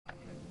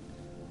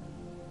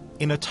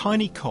In a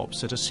tiny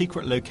copse at a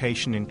secret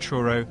location in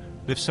Truro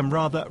live some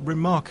rather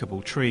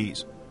remarkable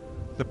trees.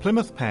 The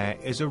Plymouth pear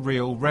is a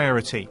real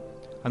rarity,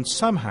 and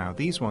somehow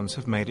these ones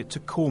have made it to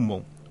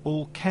Cornwall,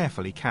 all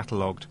carefully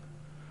catalogued.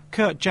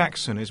 Kurt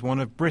Jackson is one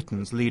of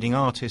Britain's leading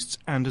artists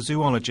and a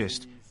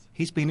zoologist.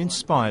 He's been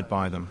inspired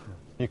by them.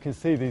 You can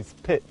see these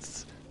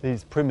pits,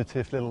 these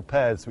primitive little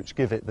pears, which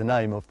give it the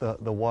name of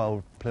the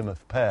wild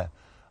Plymouth pear.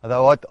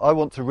 Although I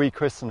want to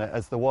rechristen it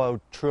as the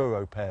wild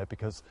Truro pear,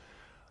 because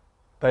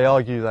they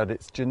argue that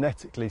it's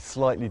genetically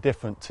slightly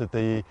different to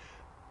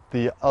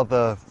the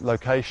other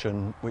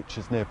location, which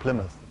is near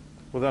Plymouth.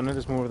 Well, I know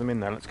there's more of them in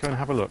there. Let's go and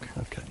have a look.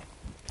 Okay.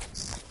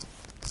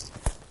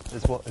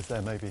 Is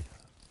there maybe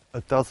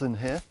a dozen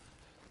here?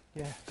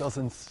 Yeah.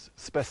 Dozen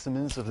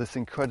specimens of this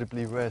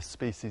incredibly rare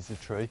species of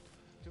tree.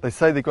 They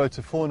say they grow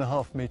to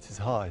 4.5 metres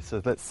high,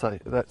 so let's say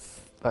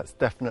that's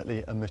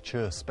definitely a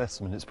mature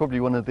specimen. It's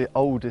probably one of the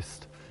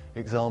oldest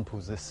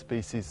examples of this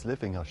species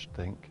living, I should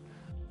think.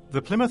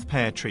 The Plymouth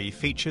pear tree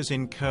features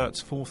in Kurt's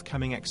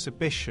forthcoming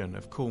exhibition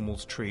of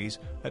Cornwall's trees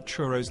at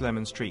Truro's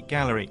Lemon Street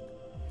Gallery.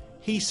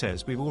 He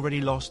says we've already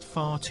lost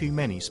far too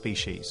many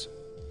species.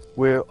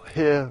 We're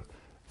here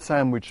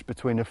sandwiched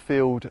between a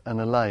field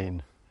and a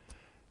lane.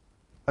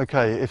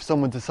 Okay, if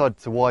someone decided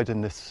to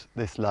widen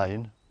this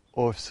lane,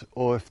 or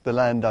if the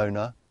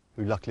landowner,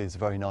 who luckily is a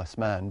very nice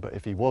man, but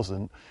if he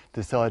wasn't,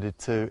 decided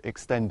to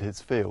extend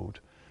his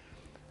field,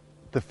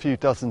 the few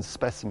dozen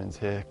specimens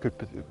here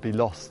could be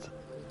lost,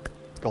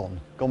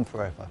 gone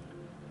forever.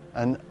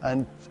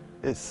 And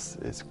it's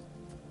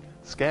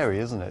scary,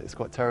 isn't it? It's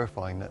quite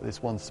terrifying that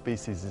this one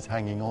species is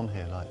hanging on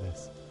here like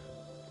this.